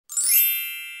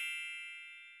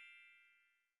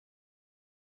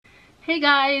Hey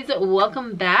guys,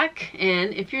 welcome back,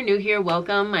 and if you're new here,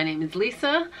 welcome. My name is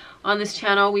Lisa. On this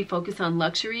channel we focus on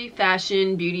luxury,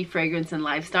 fashion, beauty, fragrance, and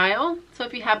lifestyle. So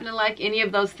if you happen to like any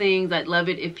of those things, I'd love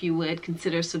it if you would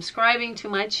consider subscribing to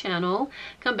my channel.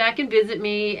 Come back and visit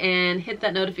me and hit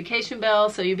that notification bell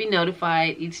so you'll be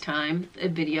notified each time a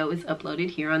video is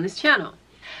uploaded here on this channel.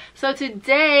 So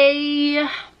today,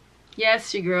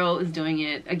 yes, your girl is doing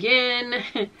it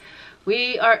again.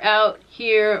 We are out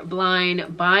here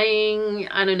blind buying.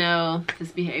 I don't know,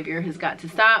 this behavior has got to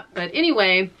stop. But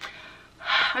anyway,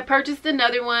 I purchased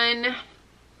another one.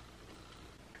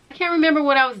 I can't remember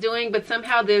what I was doing, but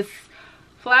somehow this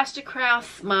flashed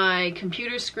across my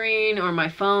computer screen or my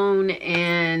phone,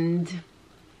 and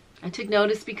I took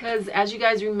notice because, as you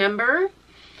guys remember,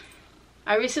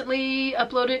 I recently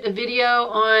uploaded a video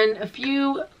on a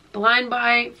few blind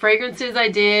buy fragrances I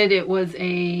did. It was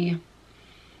a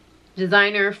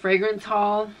designer fragrance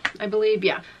haul, I believe,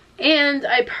 yeah. And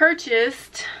I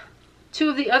purchased two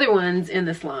of the other ones in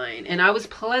this line, and I was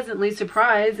pleasantly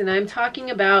surprised. And I'm talking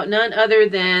about none other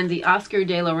than the Oscar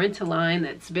de la Renta line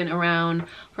that's been around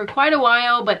for quite a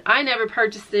while, but I never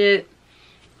purchased it.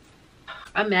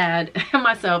 I'm mad at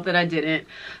myself that I didn't.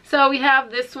 So we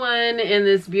have this one in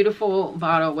this beautiful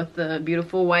bottle with the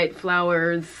beautiful white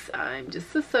flowers. I'm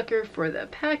just a sucker for the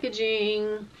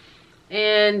packaging.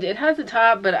 And it has a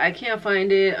top, but I can't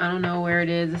find it. I don't know where it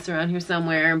is. It's around here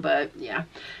somewhere, but yeah.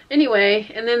 Anyway,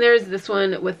 and then there's this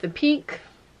one with the pink.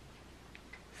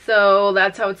 So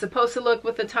that's how it's supposed to look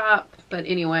with the top. But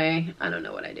anyway, I don't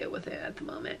know what I did with it at the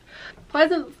moment.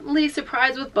 Pleasantly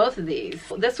surprised with both of these.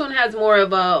 This one has more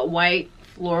of a white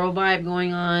floral vibe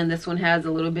going on. This one has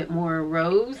a little bit more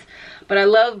rose. But I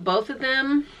love both of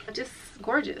them. Just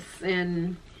gorgeous.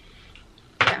 And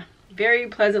yeah, very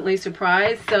pleasantly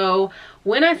surprised. So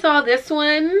when I saw this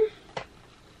one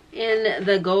in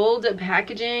the gold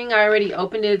packaging, I already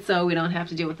opened it so we don't have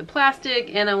to deal with the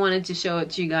plastic, and I wanted to show it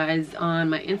to you guys on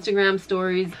my Instagram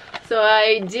stories. So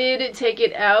I did take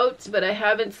it out, but I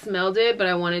haven't smelled it, but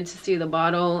I wanted to see the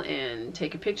bottle and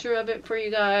take a picture of it for you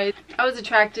guys. I was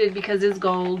attracted because it's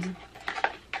gold,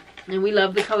 and we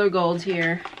love the color gold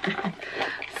here.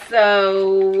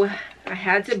 So I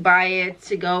had to buy it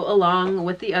to go along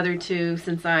with the other two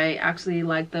since I actually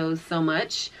like those so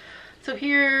much. So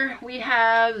here we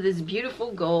have this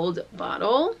beautiful gold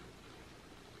bottle.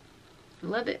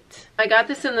 Love it. I got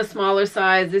this in the smaller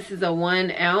size. This is a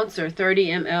 1 ounce or 30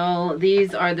 ml.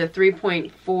 These are the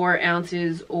 3.4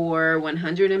 ounces or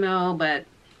 100 ml, but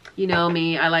you know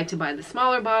me, I like to buy the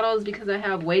smaller bottles because I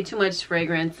have way too much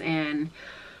fragrance, and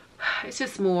it's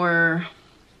just more...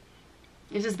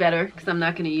 it's just better because I'm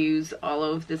not going to use all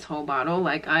of this whole bottle.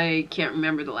 Like, I can't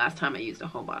remember the last time I used a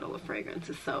whole bottle of fragrance.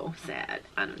 It's so sad.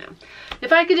 I don't know.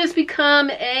 If I could just become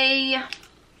a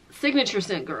signature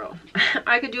scent girl,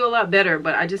 I could do a lot better,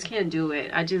 but I just can't do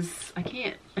it. I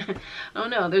can't. I don't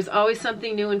know. There's always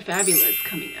something new and fabulous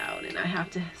coming out, and I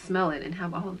have to smell it and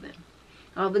have all of them.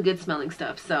 All the good smelling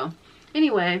stuff. So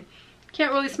anyway,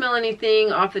 can't really smell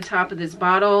anything off the top of this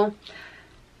bottle.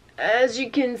 As you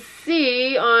can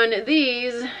see on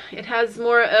these, it has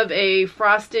more of a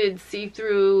frosted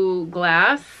see-through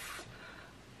glass.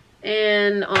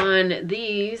 And on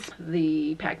these,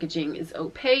 the packaging is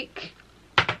opaque.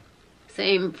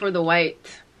 Same for the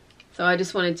white. So I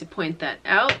just wanted to point that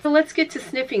out. So let's get to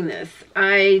sniffing this.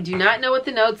 I do not know what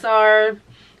the notes are.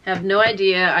 Have no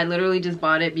idea. I literally just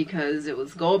bought it because it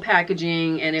was gold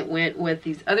packaging and it went with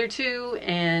these other two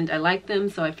and I liked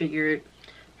them, so I figured,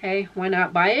 hey, why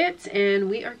not buy it? And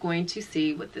we are going to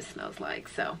see what this smells like.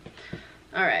 So,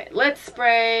 all right, let's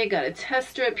spray. Got a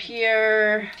test strip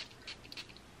here.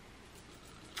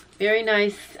 Very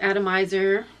nice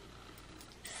atomizer.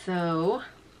 So,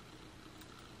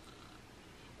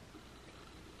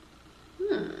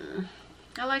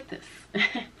 I like this.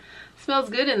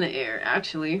 Smells good in the air,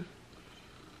 actually,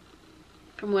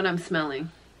 from what I'm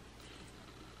smelling.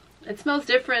 It smells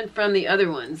different from the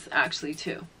other ones, actually,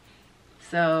 too.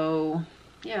 So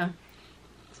yeah,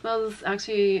 it smells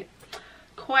actually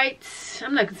quite,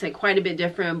 I'm not gonna say quite a bit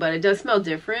different, but it does smell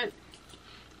different.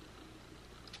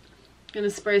 I'm gonna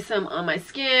spray some on my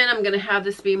skin. I'm gonna have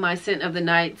this be my scent of the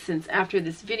night, since after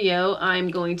this video I'm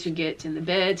going to get in the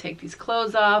bed, take these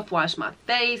clothes off, wash my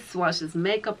face, wash this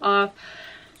makeup off,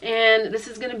 and this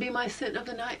is gonna be my scent of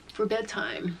the night for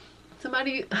bedtime.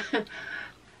 Somebody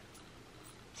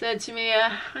said to me,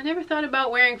 I never thought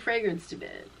about wearing fragrance to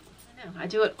bed. I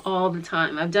do it all the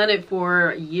time. I've done it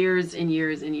for years and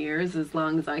years and years, as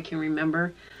long as I can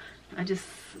remember. I just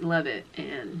love it.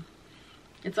 And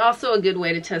it's also a good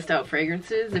way to test out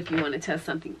fragrances if you want to test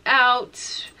something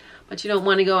out but you don't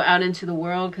want to go out into the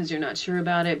world because you're not sure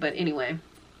about it. But anyway,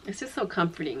 it's just so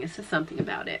comforting. It's just something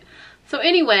about it. So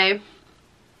anyway,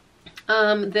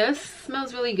 this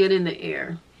smells really good in the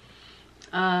air.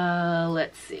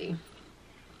 Let's see.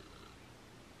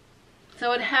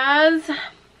 So it has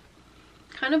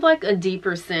kind of like a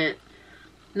deeper scent,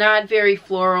 not very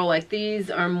floral. Like these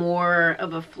are more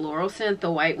of a floral scent, the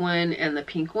white one and the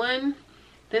pink one.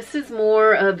 This is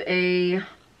more of a,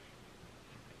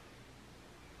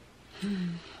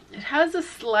 it has a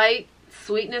slight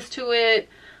sweetness to it,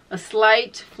 a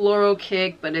slight floral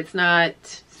kick, but it's not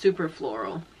super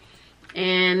floral.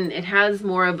 And it has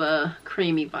more of a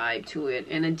creamy vibe to it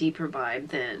and a deeper vibe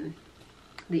than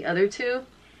the other two.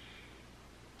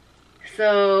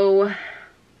 So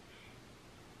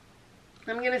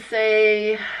I'm gonna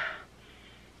say it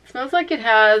smells like it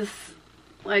has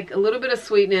like a little bit of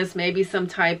sweetness, maybe some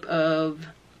type of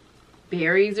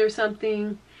berries or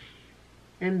something,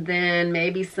 and then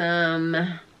maybe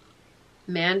some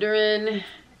mandarin.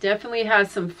 Definitely has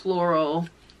some floral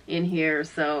in here,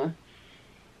 so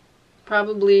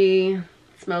probably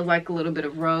smells like a little bit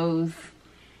of rose.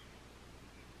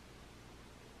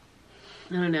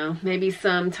 I don't know, maybe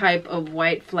some type of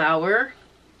white flower.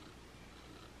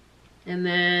 And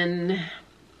then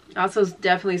also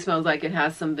definitely smells like it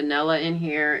has some vanilla in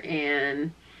here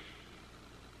and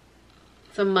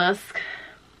some musk.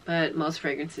 But most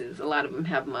fragrances, a lot of them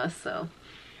have musk, so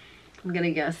I'm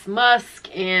gonna guess musk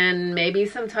and maybe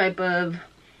some type of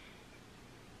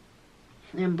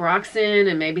ambroxan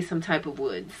and maybe some type of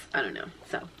woods. I don't know.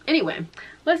 So anyway,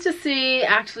 let's just see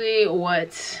actually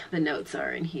what the notes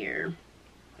are in here.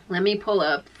 Let me pull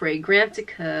up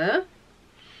Fragrantica.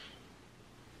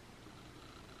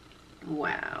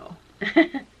 Wow.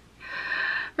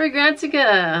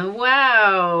 Fragrantica.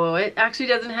 Wow. It actually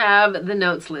doesn't have the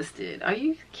notes listed. Are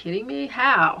you kidding me?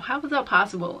 How is that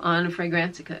possible on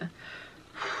Fragrantica?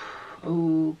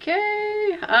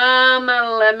 Okay.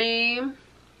 Let me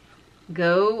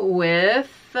go with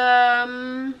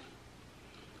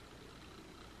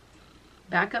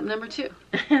backup number 2.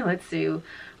 Let's see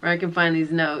where I can find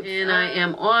these notes. And I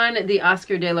am on the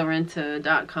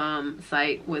OscarDeLaRenta.com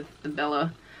site with the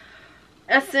Bella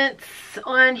Essence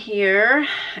on here,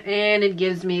 and it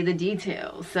gives me the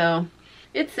details. So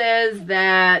it says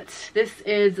that this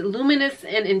is luminous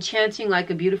and enchanting like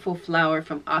a beautiful flower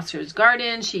from Oscar's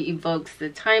garden. She evokes the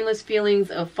timeless feelings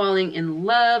of falling in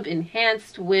love,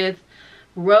 enhanced with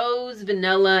rose,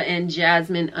 vanilla, and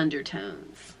jasmine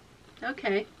undertones.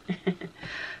 Okay.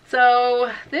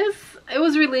 So it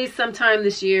was released sometime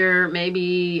this year,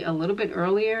 maybe a little bit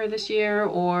earlier this year,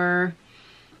 or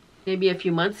maybe a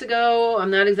few months ago.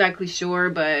 I'm not exactly sure,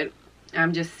 but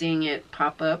I'm just seeing it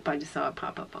pop up. I just saw it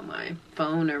pop up on my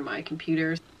phone or my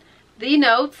computer. The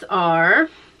notes are,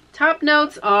 top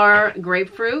notes are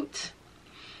grapefruit.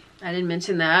 I didn't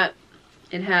mention that.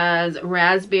 It has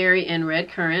raspberry and red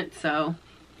currant, so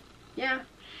yeah.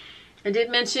 I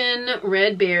did mention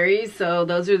red berries, so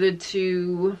those are the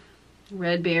 2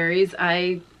 red berries.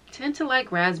 I tend to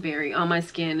like raspberry on my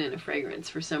skin in a fragrance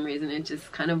for some reason. It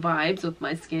just kind of vibes with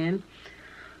my skin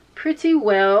pretty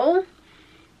well.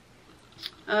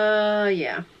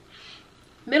 Yeah.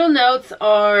 Middle notes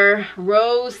are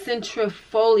rose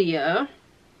centrifolia.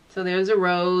 So there's a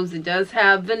rose. It does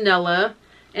have vanilla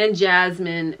and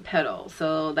jasmine petals.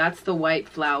 So that's the white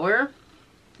flower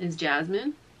is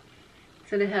jasmine.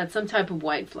 So it had some type of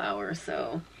white flower.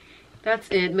 So that's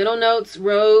it. Middle notes,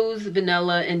 rose,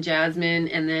 vanilla, and jasmine.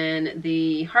 And then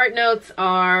the heart notes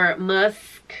are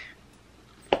musk,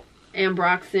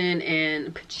 ambroxan,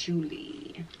 and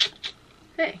patchouli.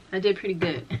 Hey, I did pretty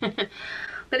good.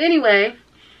 But anyway,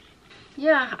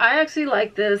 yeah, I actually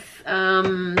like this.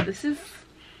 This is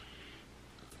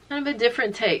kind of a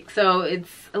different take. So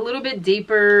it's a little bit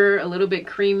deeper, a little bit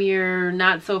creamier,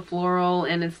 not so floral,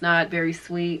 and it's not very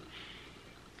sweet.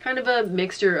 Kind of a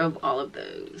mixture of all of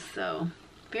those. So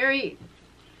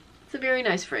it's a very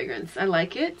nice fragrance. I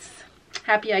like it.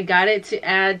 Happy I got it to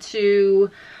add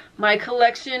to my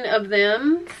collection of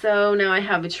them. So now I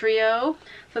have a trio.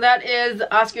 So that is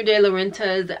Oscar de la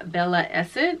Renta's Bella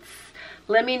Essence.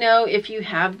 Let me know if you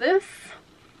have this.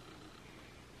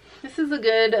 This is a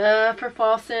good for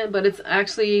fall scent, but it's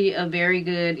actually a very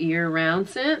good year-round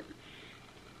scent.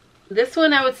 This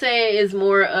one I would say is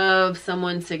more of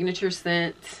someone's signature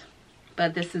scent,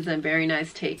 but this is a very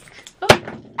nice take. Oh.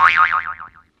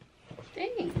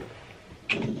 Dang.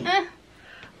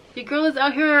 Your girl is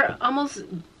out here almost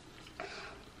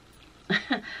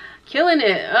killing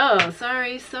it. Oh,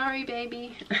 sorry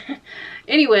baby.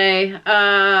 Anyway,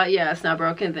 yeah, it's not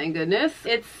broken, thank goodness.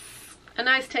 It's a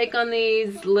nice take on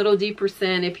these, little deeper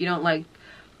scent if you don't like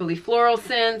really floral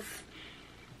scents.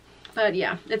 But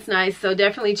yeah, it's nice. So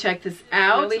definitely check this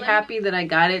out. I'm really happy that I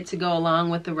got it to go along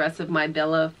with the rest of my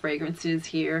Bella fragrances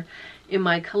here in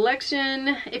my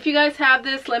collection. If you guys have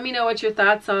this, let me know what your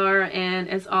thoughts are. And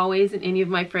as always, in any of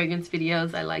my fragrance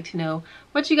videos, I like to know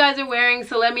what you guys are wearing.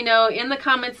 So let me know in the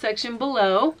comments section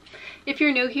below. If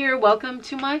you're new here, welcome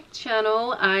to my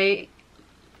channel. I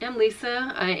am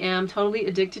Lisa. I am totally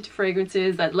addicted to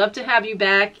fragrances. I'd love to have you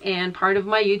back and part of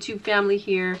my YouTube family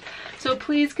here. So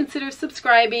please consider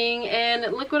subscribing.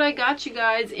 And look what I got you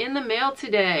guys in the mail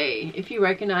today. If you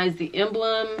recognize the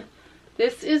emblem,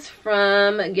 this is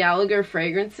from Gallagher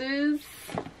Fragrances.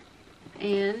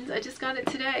 And I just got it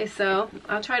today. So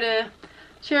I'll try to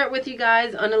share it with you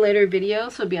guys on a later video.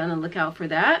 So be on the lookout for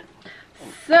that.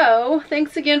 So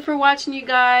thanks again for watching, you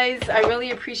guys. I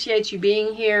really appreciate you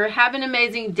being here. Have an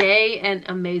amazing day, an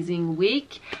amazing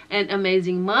week, an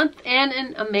amazing month, and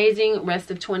an amazing rest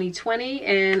of 2020.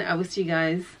 And I will see you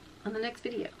guys on the next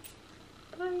video.